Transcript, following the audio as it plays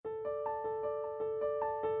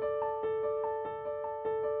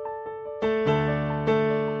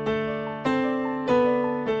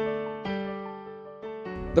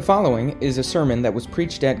The following is a sermon that was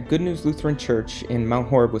preached at Good News Lutheran Church in Mount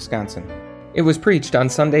Horeb, Wisconsin. It was preached on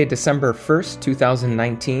Sunday, December 1st,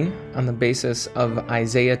 2019, on the basis of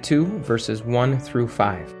Isaiah 2, verses 1 through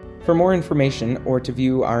 5. For more information or to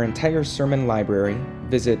view our entire sermon library,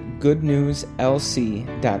 visit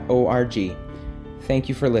goodnewslc.org. Thank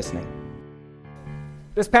you for listening.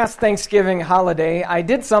 This past Thanksgiving holiday, I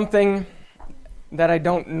did something that I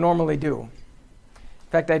don't normally do.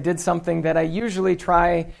 In fact, I did something that I usually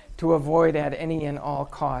try to avoid at any and all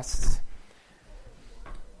costs.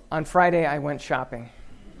 On Friday, I went shopping.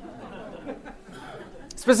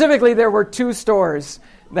 Specifically, there were two stores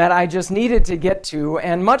that I just needed to get to,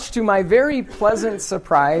 and much to my very pleasant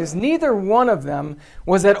surprise, neither one of them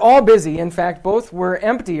was at all busy. In fact, both were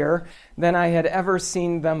emptier than I had ever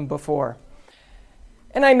seen them before.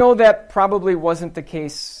 And I know that probably wasn't the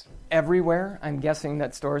case everywhere. I'm guessing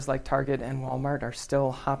that stores like Target and Walmart are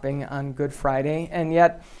still hopping on Good Friday, and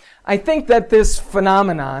yet I think that this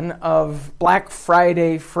phenomenon of Black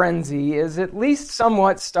Friday frenzy is at least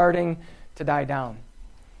somewhat starting to die down.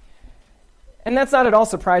 And that's not at all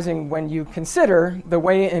surprising when you consider the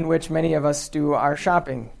way in which many of us do our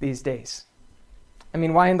shopping these days. I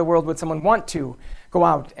mean, why in the world would someone want to go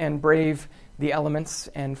out and brave the elements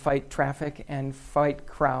and fight traffic and fight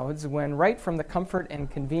crowds when right from the comfort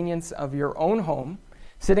and convenience of your own home,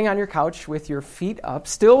 sitting on your couch with your feet up,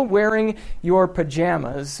 still wearing your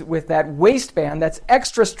pajamas with that waistband that's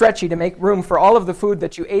extra stretchy to make room for all of the food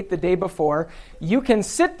that you ate the day before, you can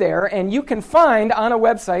sit there and you can find on a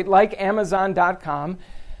website like Amazon.com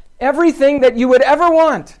everything that you would ever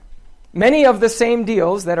want. Many of the same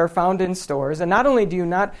deals that are found in stores. And not only do you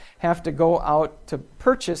not have to go out to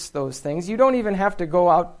purchase those things, you don't even have to go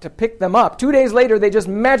out to pick them up. 2 days later, they just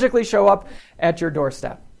magically show up at your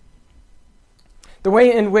doorstep. The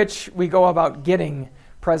way in which we go about getting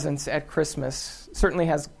presents at Christmas certainly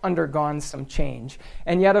has undergone some change.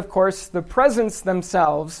 And yet, of course, the presents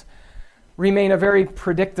themselves remain a very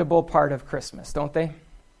predictable part of Christmas, don't they?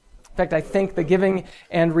 In fact, I think the giving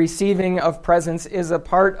and receiving of presents is a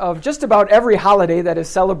part of just about every holiday that is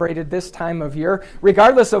celebrated this time of year,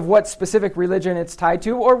 regardless of what specific religion it's tied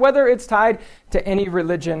to or whether it's tied to any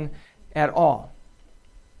religion at all.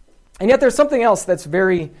 And yet there's something else that's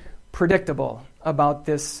very predictable about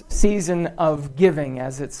this season of giving,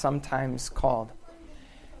 as it's sometimes called.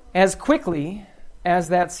 As quickly as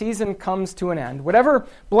that season comes to an end, whatever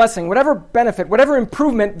blessing, whatever benefit, whatever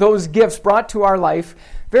improvement those gifts brought to our life,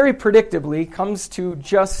 very predictably comes to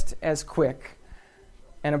just as quick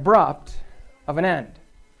and abrupt of an end.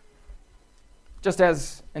 Just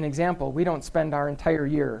as an example, we don't spend our entire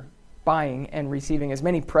year buying and receiving as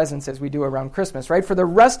many presents as we do around Christmas, right? For the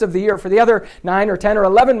rest of the year, for the other 9 or 10 or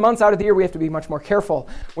 11 months out of the year, we have to be much more careful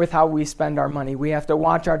with how we spend our money. We have to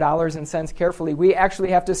watch our dollars and cents carefully. We actually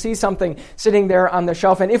have to see something sitting there on the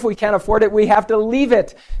shelf, and if we can't afford it, we have to leave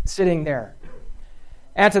it sitting there.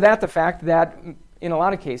 Add to that the fact that in a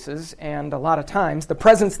lot of cases and a lot of times, the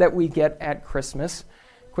presents that we get at Christmas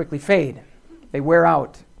quickly fade. They wear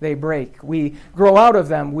out. They break. We grow out of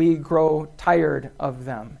them. We grow tired of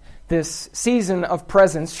them. This season of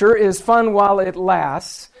presents sure is fun while it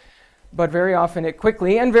lasts, but very often it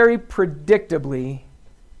quickly and very predictably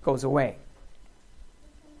goes away.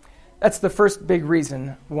 That's the first big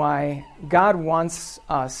reason why God wants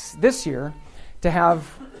us this year to have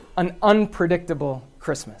an unpredictable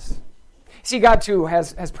Christmas. See, God, too,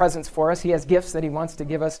 has presents for us. He has gifts that he wants to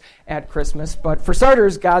give us at Christmas. But for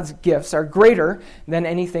starters, God's gifts are greater than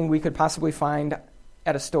anything we could possibly find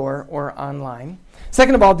at a store or online.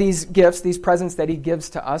 Second of all, these gifts, these presents that he gives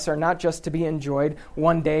to us are not just to be enjoyed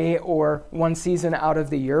one day or one season out of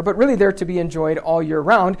the year, but really they're to be enjoyed all year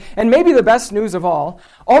round. And maybe the best news of all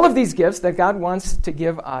of these gifts that God wants to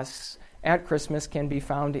give us at Christmas can be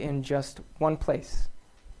found in just one place.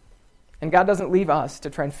 And God doesn't leave us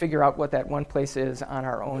to try and figure out what that one place is on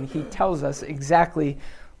our own. He tells us exactly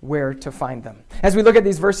where to find them. As we look at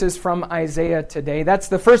these verses from Isaiah today, that's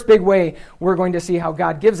the first big way we're going to see how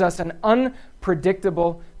God gives us an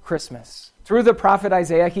unpredictable Christmas. Through the prophet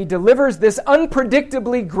Isaiah, he delivers this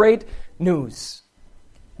unpredictably great news.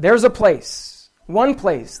 There's a place, one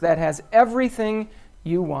place that has everything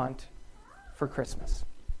you want for Christmas.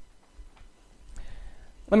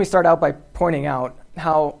 Let me start out by pointing out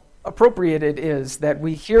how appropriate it is that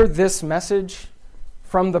we hear this message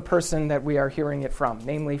from the person that we are hearing it from,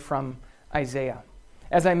 namely from Isaiah.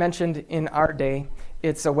 As I mentioned, in our day,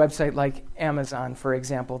 it's a website like Amazon, for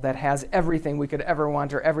example, that has everything we could ever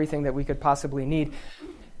want or everything that we could possibly need.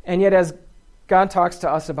 And yet, as God talks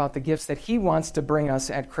to us about the gifts that he wants to bring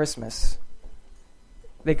us at Christmas,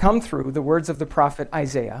 they come through the words of the prophet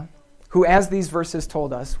Isaiah, who, as these verses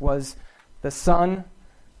told us, was the son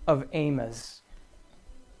of Amos.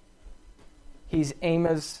 He's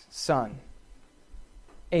Amos' son.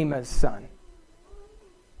 Amos' son.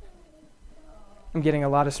 I'm getting a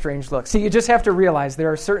lot of strange looks. See, you just have to realize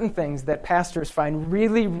there are certain things that pastors find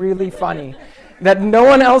really, really funny that no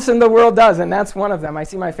one else in the world does, and that's one of them. I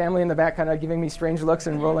see my family in the back kind of giving me strange looks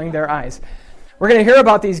and rolling their eyes. We're going to hear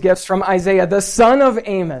about these gifts from Isaiah, the son of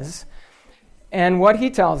Amos, and what he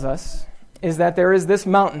tells us is that there is this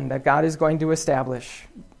mountain that God is going to establish,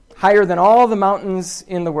 higher than all the mountains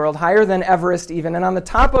in the world, higher than Everest even, and on the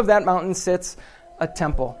top of that mountain sits a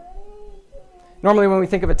temple. Normally when we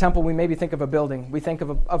think of a temple, we maybe think of a building. We think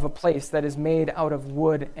of a place that is made out of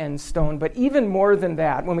wood and stone. But even more than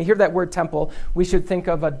that, when we hear that word temple, we should think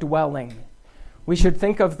of a dwelling. We should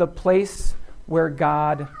think of the place where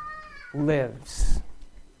God lives.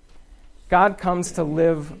 God comes to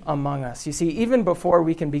live among us. You see, even before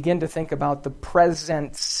we can begin to think about the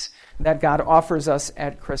presents that God offers us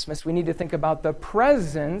at Christmas, we need to think about the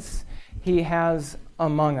presence he has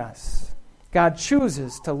among us. God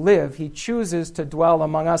chooses to live. He chooses to dwell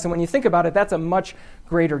among us. And when you think about it, that's a much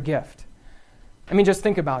greater gift. I mean, just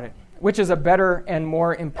think about it. Which is a better and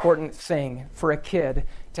more important thing for a kid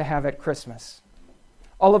to have at Christmas?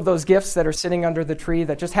 All of those gifts that are sitting under the tree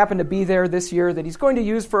that just happen to be there this year that he's going to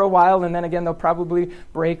use for a while, and then again they'll probably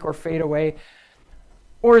break or fade away.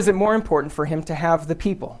 Or is it more important for him to have the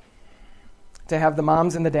people? To have the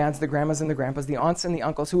moms and the dads, the grandmas and the grandpas, the aunts and the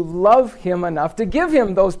uncles who love him enough to give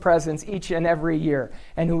him those presents each and every year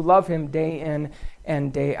and who love him day in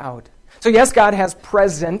and day out. So yes, God has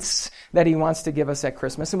presents that he wants to give us at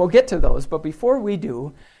Christmas, and we'll get to those. But before we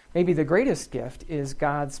do, maybe the greatest gift is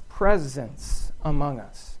God's presence among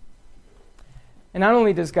us. And not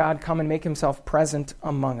only does God come and make himself present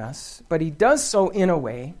among us, but he does so in a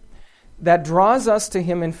way that draws us to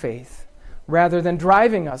him in faith rather than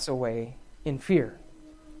driving us away in fear.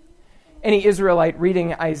 Any Israelite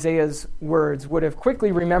reading Isaiah's words would have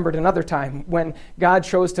quickly remembered another time when God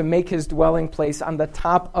chose to make his dwelling place on the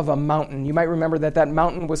top of a mountain. You might remember that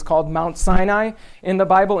mountain was called Mount Sinai in the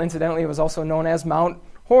Bible. Incidentally, it was also known as Mount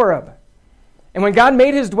Horeb. And when God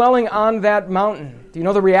made his dwelling on that mountain, do you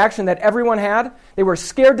know the reaction that everyone had? They were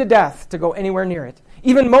scared to death to go anywhere near it.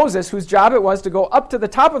 Even Moses, whose job it was to go up to the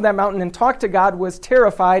top of that mountain and talk to God, was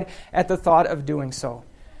terrified at the thought of doing so.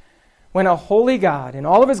 When a holy God, in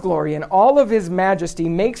all of his glory and all of his majesty,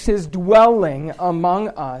 makes his dwelling among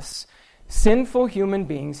us, sinful human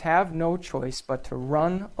beings have no choice but to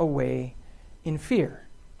run away in fear.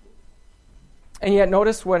 And yet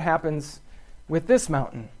notice what happens with this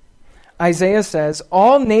mountain. Isaiah says,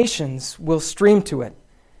 all nations will stream to it.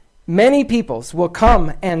 Many peoples will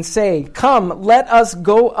come and say, come, let us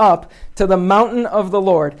go up to the mountain of the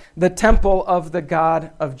Lord, the temple of the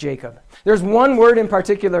God of Jacob. There's one word in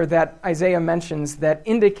particular that Isaiah mentions that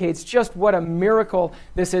indicates just what a miracle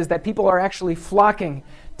this is, that people are actually flocking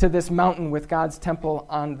to this mountain with God's temple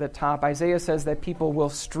on the top. Isaiah says that people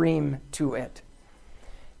will stream to it.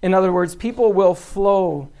 In other words, people will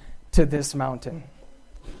flow to this mountain.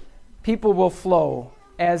 People will flow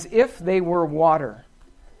as if they were water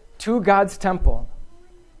to God's temple,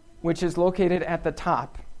 which is located at the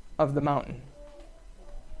top of the mountain.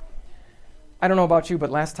 I don't know about you,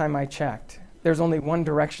 but last time I checked, there's only one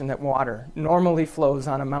direction that water normally flows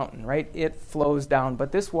on a mountain, right? It flows down,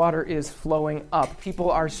 but this water is flowing up.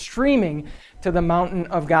 People are streaming to the mountain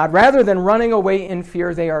of God. Rather than running away in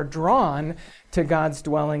fear, they are drawn to God's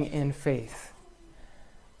dwelling in faith.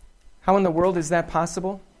 How in the world is that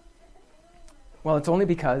possible? Well, it's only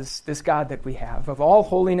because this God that we have, of all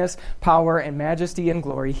holiness, power, and majesty and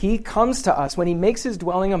glory, he comes to us. When he makes his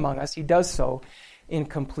dwelling among us, he does so in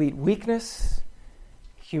complete weakness,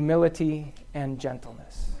 humility, and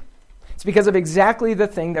gentleness. It's because of exactly the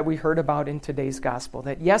thing that we heard about in today's gospel,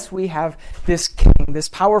 that yes, we have this king, this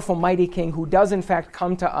powerful, mighty king who does in fact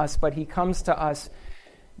come to us, but he comes to us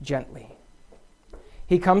gently.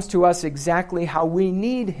 He comes to us exactly how we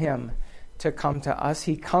need him to come to us.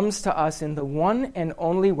 He comes to us in the one and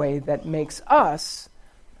only way that makes us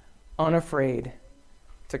unafraid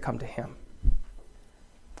to come to him.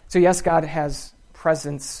 So yes, God has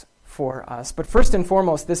presence for us. But first and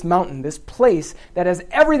foremost, this mountain, this place that has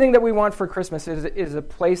everything that we want for Christmas is a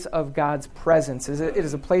place of God's presence. It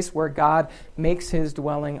is a place where God makes his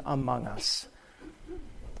dwelling among us.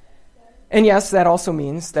 And yes, that also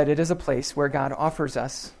means that it is a place where God offers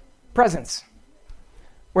us presents,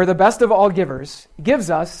 where the best of all givers gives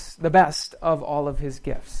us the best of all of his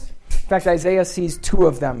gifts. In fact, Isaiah sees two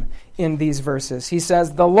of them in these verses. He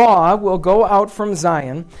says, "The law will go out from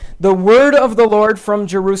Zion, the word of the Lord from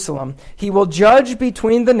Jerusalem. He will judge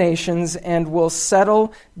between the nations and will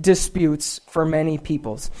settle disputes for many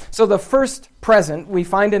peoples." So the first present we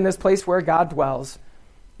find in this place where God dwells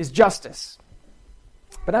is justice.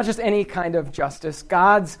 But not just any kind of justice,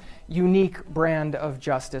 God's unique brand of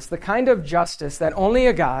justice. The kind of justice that only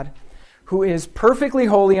a God who is perfectly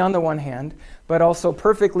holy on the one hand, but also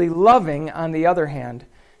perfectly loving on the other hand,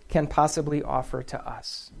 can possibly offer to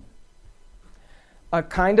us. A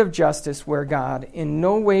kind of justice where God, in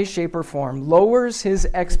no way, shape, or form, lowers his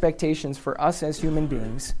expectations for us as human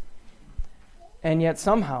beings, and yet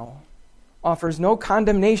somehow offers no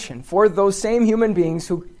condemnation for those same human beings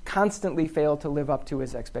who constantly fail to live up to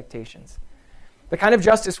his expectations. The kind of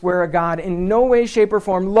justice where a God, in no way, shape, or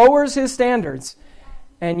form, lowers his standards,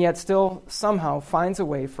 and yet still somehow finds a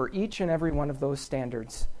way for each and every one of those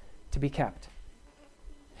standards to be kept.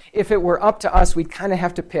 If it were up to us, we'd kind of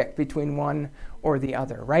have to pick between one or the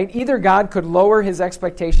other, right? Either God could lower his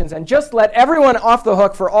expectations and just let everyone off the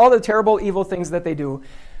hook for all the terrible, evil things that they do.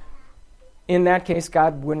 In that case,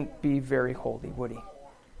 God wouldn't be very holy, would he?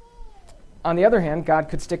 On the other hand, God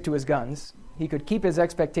could stick to his guns. He could keep his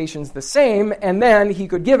expectations the same, and then he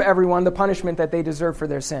could give everyone the punishment that they deserve for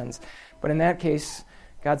their sins. But in that case,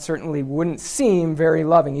 God certainly wouldn't seem very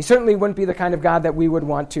loving. He certainly wouldn't be the kind of God that we would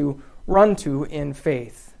want to run to in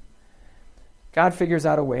faith. God figures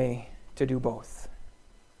out a way to do both.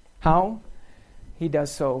 How? He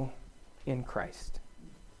does so in Christ.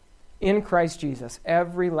 In Christ Jesus,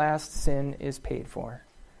 every last sin is paid for,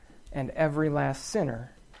 and every last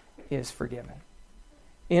sinner is forgiven.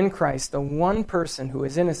 In Christ, the one person who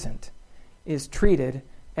is innocent is treated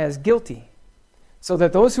as guilty, so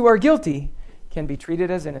that those who are guilty can be treated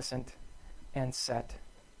as innocent and set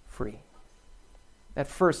free. That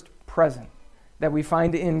first present that we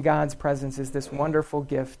find in God's presence is this wonderful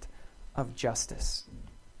gift of justice.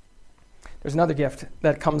 There's another gift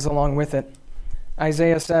that comes along with it.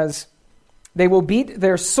 Isaiah says, "They will beat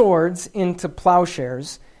their swords into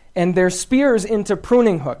plowshares and their spears into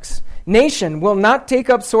pruning hooks. Nation will not take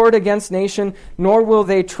up sword against nation, nor will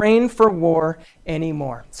they train for war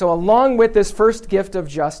anymore." So along with this first gift of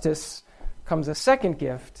justice comes a second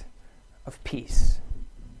gift of peace.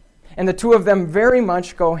 And the two of them very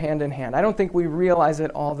much go hand in hand. I don't think we realize it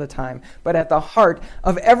all the time, but at the heart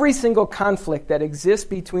of every single conflict that exists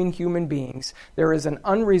between human beings, there is an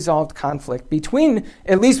unresolved conflict between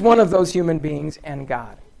at least one of those human beings and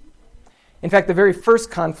God. In fact, the very first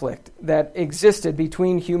conflict that existed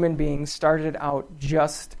between human beings started out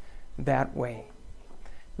just that way.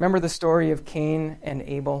 Remember the story of Cain and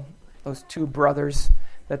Abel, those two brothers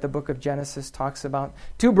that the book of Genesis talks about?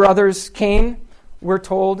 Two brothers, Cain, we're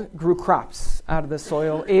told, grew crops out of the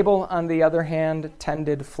soil. Abel, on the other hand,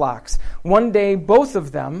 tended flocks. One day, both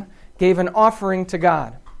of them gave an offering to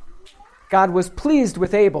God. God was pleased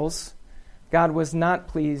with Abel's. God was not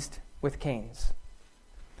pleased with Cain's.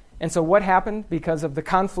 And so what happened because of the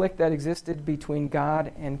conflict that existed between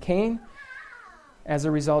God and Cain? As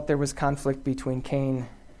a result, there was conflict between Cain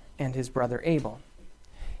and his brother Abel.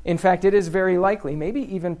 In fact, it is very likely, maybe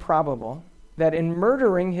even probable, that in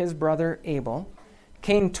murdering his brother Abel,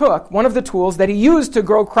 Cain took one of the tools that he used to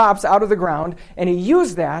grow crops out of the ground, and he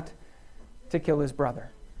used that to kill his brother.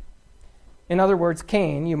 In other words,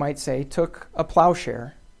 Cain, you might say, took a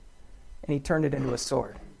plowshare and he turned it into a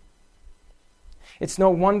sword. It's no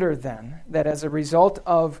wonder then that as a result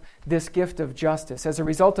of this gift of justice, as a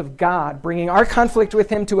result of God bringing our conflict with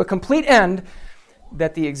him to a complete end,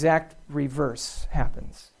 that the exact reverse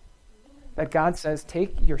happens. That God says,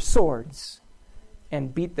 take your swords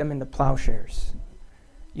and beat them into plowshares.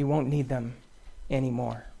 You won't need them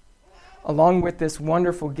anymore. Along with this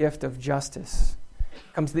wonderful gift of justice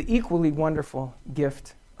comes the equally wonderful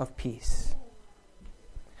gift of peace.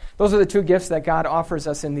 Those are the two gifts that God offers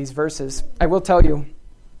us in these verses. I will tell you,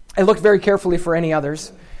 I looked very carefully for any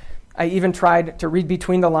others. I even tried to read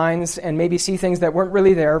between the lines and maybe see things that weren't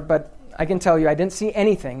really there, but I can tell you I didn't see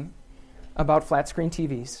anything about flat screen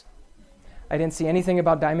TVs. I didn't see anything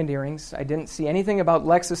about diamond earrings. I didn't see anything about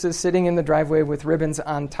Lexuses sitting in the driveway with ribbons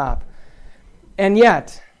on top. And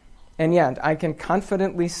yet, I can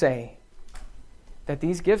confidently say that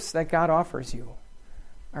these gifts that God offers you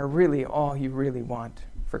are really all you really want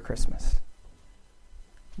for Christmas.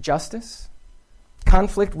 Justice,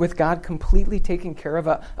 conflict with God completely taken care of,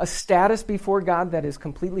 a status before God that is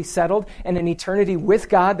completely settled, and an eternity with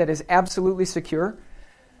God that is absolutely secure.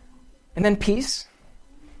 And then peace.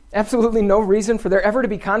 Absolutely no reason for there ever to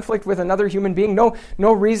be conflict with another human being.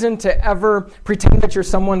 No reason to ever pretend that you're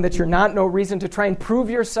someone that you're not. No reason to try and prove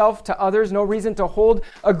yourself to others. No reason to hold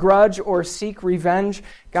a grudge or seek revenge.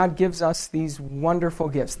 God gives us these wonderful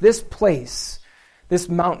gifts. This place, this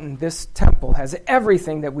mountain, this temple has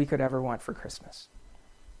everything that we could ever want for Christmas.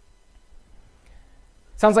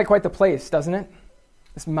 Sounds like quite the place, doesn't it?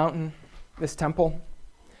 This mountain, this temple.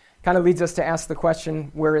 Kind of leads us to ask the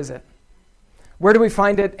question, where is it? Where do we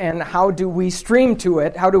find it, and how do we stream to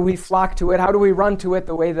it? How do we flock to it? How do we run to it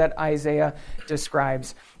the way that Isaiah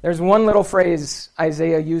describes? There's one little phrase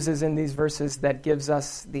Isaiah uses in these verses that gives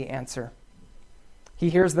us the answer. He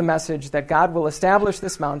hears the message that God will establish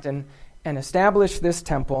this mountain and establish this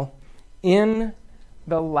temple in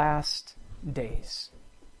the last days.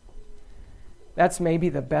 That's maybe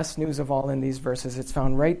the best news of all in these verses. It's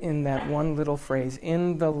found right in that one little phrase,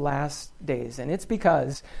 in the last days. And it's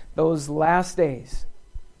because those last days,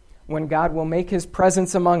 when God will make his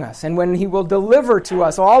presence among us, and when he will deliver to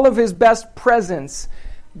us all of his best presents,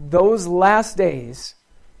 those last days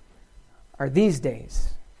are these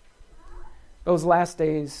days. Those last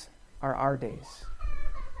days are our days.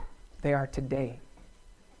 They are today.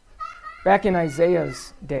 Back in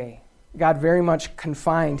Isaiah's day, God very much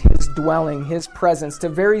confined his dwelling, his presence, to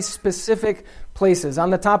very specific places, on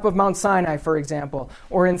the top of Mount Sinai, for example,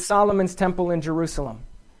 or in Solomon's temple in Jerusalem.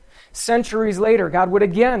 Centuries later, God would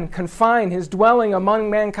again confine his dwelling among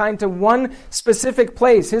mankind to one specific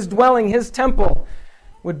place. His dwelling, his temple,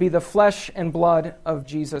 would be the flesh and blood of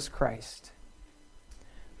Jesus Christ.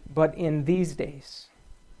 But in these days,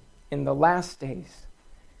 in the last days,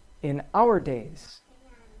 in our days,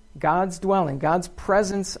 God's dwelling, God's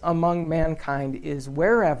presence among mankind is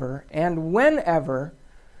wherever and whenever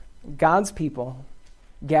God's people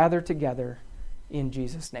gather together in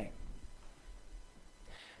Jesus' name.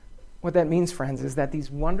 What that means, friends, is that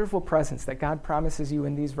these wonderful presents that God promises you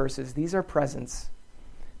in these verses, these are presents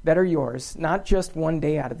that are yours, not just one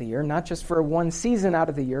day out of the year, not just for one season out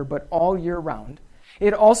of the year, but all year round.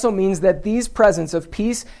 It also means that these presents of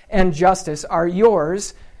peace and justice are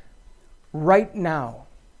yours right now,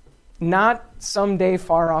 not someday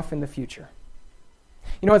far off in the future.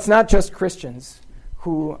 You know, it's not just Christians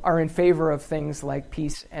who are in favor of things like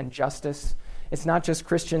peace and justice. It's not just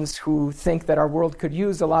Christians who think that our world could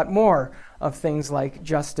use a lot more of things like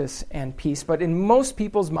justice and peace. But in most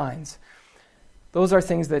people's minds, those are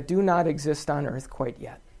things that do not exist on earth quite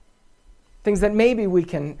yet. Things that maybe we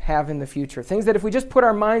can have in the future. Things that if we just put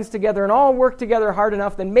our minds together and all work together hard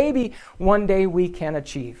enough, then maybe one day we can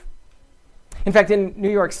achieve. In fact, in New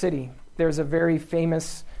York City, there's a very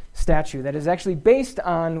famous statue that is actually based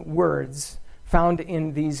on words found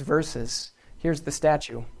in these verses. Here's the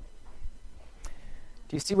statue.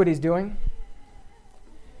 Do you see what he's doing?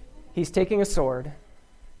 He's taking a sword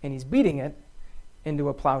and he's beating it into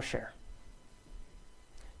a plowshare.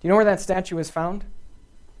 Do you know where that statue is found?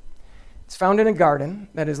 It's found in a garden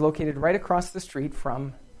that is located right across the street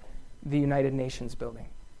from the United Nations building,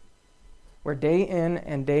 where day in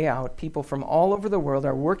and day out, people from all over the world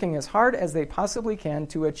are working as hard as they possibly can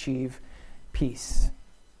to achieve peace.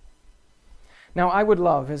 Now, I would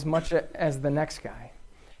love, as much as the next guy,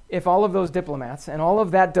 if all of those diplomats and all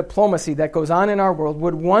of that diplomacy that goes on in our world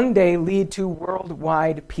would one day lead to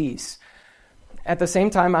worldwide peace. At the same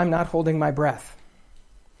time, I'm not holding my breath.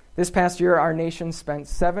 This past year, our nation spent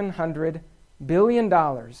 $700 billion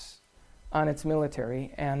on its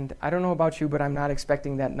military, and I don't know about you, but I'm not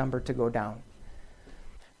expecting that number to go down.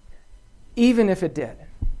 Even if it did,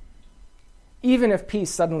 even if peace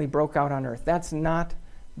suddenly broke out on earth, that's not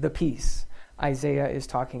the peace Isaiah is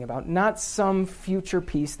talking about. Not some future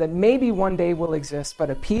peace that maybe one day will exist, but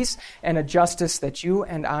a peace and a justice that you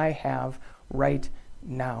and I have right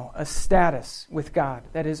now. A status with God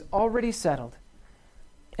that is already settled,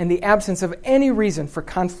 and the absence of any reason for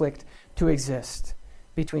conflict to exist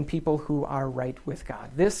between people who are right with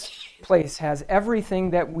God. This place has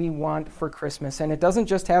everything that we want for Christmas, and it doesn't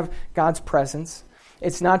just have God's presence.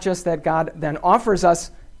 It's not just that God then offers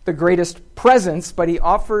us the greatest presents, but he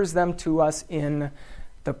offers them to us in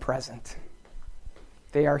the present.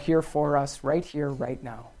 They are here for us right here, right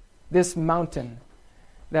now. This mountain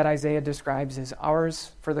that Isaiah describes is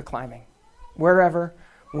ours for the climbing, wherever,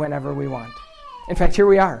 whenever we want. In fact, here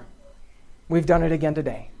we are. We've done it again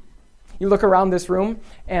today. You look around this room,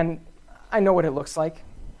 and I know what it looks like.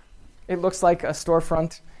 It looks like a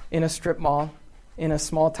storefront in a strip mall in a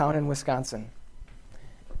small town in Wisconsin.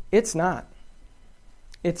 It's not.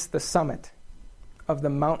 It's the summit of the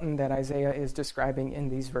mountain that Isaiah is describing in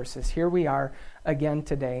these verses. Here we are again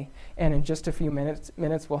today, and in just a few minutes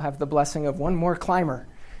we'll have the blessing of one more climber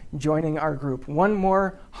joining our group. One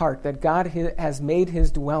more heart that God has made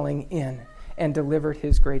his dwelling in and delivered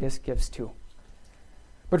his greatest gifts to.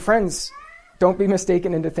 But friends, don't be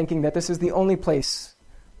mistaken into thinking that this is the only place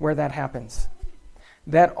where that happens.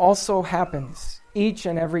 That also happens each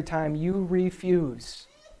and every time you refuse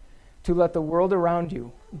to let the world around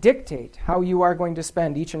you dictate how you are going to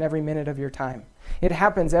spend each and every minute of your time. It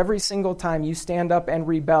happens every single time you stand up and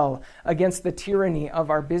rebel against the tyranny of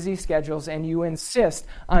our busy schedules and you insist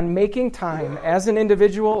on making time as an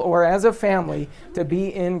individual or as a family to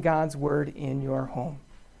be in God's Word in your home.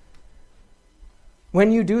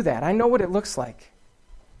 When you do that, I know what it looks like.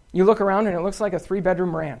 You look around and it looks like a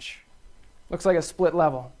 3-bedroom ranch. Looks like a split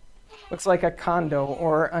level. Looks like a condo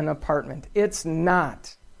or an apartment. It's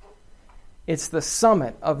not. It's the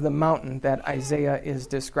summit of the mountain that Isaiah is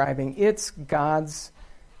describing. It's God's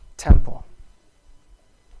temple.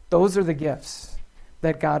 Those are the gifts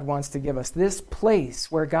that God wants to give us. This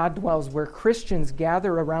place where God dwells, where Christians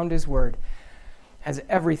gather around his word, has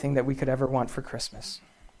everything that we could ever want for Christmas.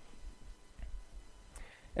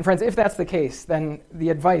 And friends, if that's the case, then the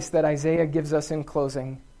advice that Isaiah gives us in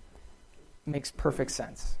closing makes perfect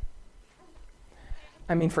sense.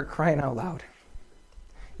 I mean, for crying out loud.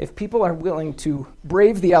 If people are willing to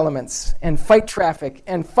brave the elements and fight traffic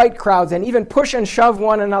and fight crowds and even push and shove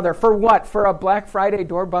one another, for what? For a Black Friday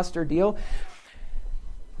doorbuster deal?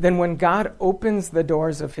 Then when God opens the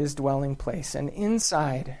doors of his dwelling place and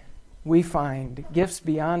inside we find gifts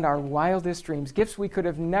beyond our wildest dreams, gifts we could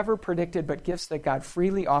have never predicted, but gifts that God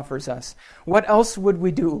freely offers us, what else would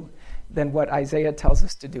we do than what Isaiah tells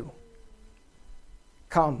us to do?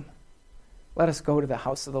 Come, let us go to the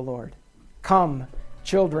house of the Lord. Come,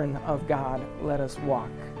 children of God, let us walk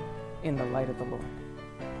in the light of the Lord.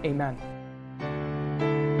 Amen.